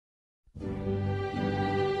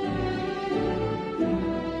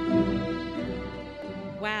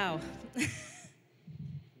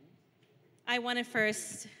I want to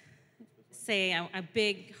first say a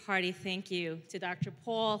big, hearty thank you to Dr.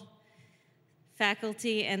 Paul,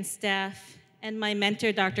 faculty and staff, and my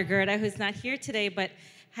mentor, Dr. Gerda, who's not here today, but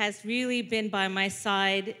has really been by my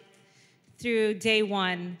side through day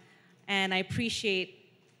one, and I appreciate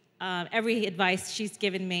every advice she's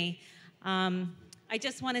given me. I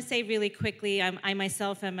just want to say really quickly, I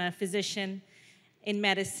myself am a physician in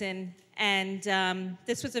medicine, and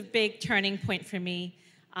this was a big turning point for me.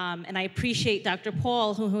 And I appreciate Dr.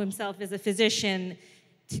 Paul, who himself is a physician,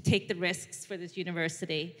 to take the risks for this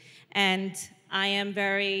university. And I am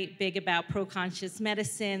very big about pro-conscious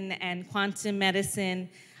medicine and quantum medicine.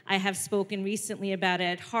 I have spoken recently about it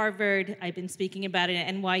at Harvard. I've been speaking about it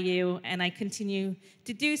at NYU, and I continue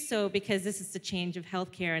to do so because this is the change of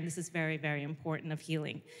healthcare, and this is very, very important of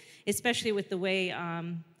healing, especially with the way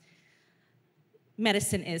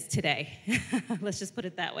medicine is today. Let's just put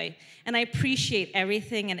it that way. And I appreciate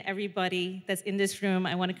everything and everybody that's in this room.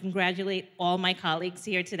 I want to congratulate all my colleagues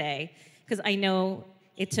here today, because I know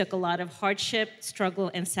it took a lot of hardship,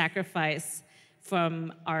 struggle, and sacrifice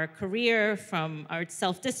from our career, from our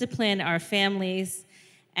self-discipline, our families,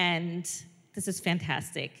 and this is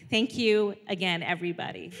fantastic. Thank you again,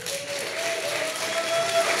 everybody.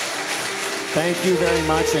 Thank you very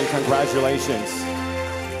much, and congratulations.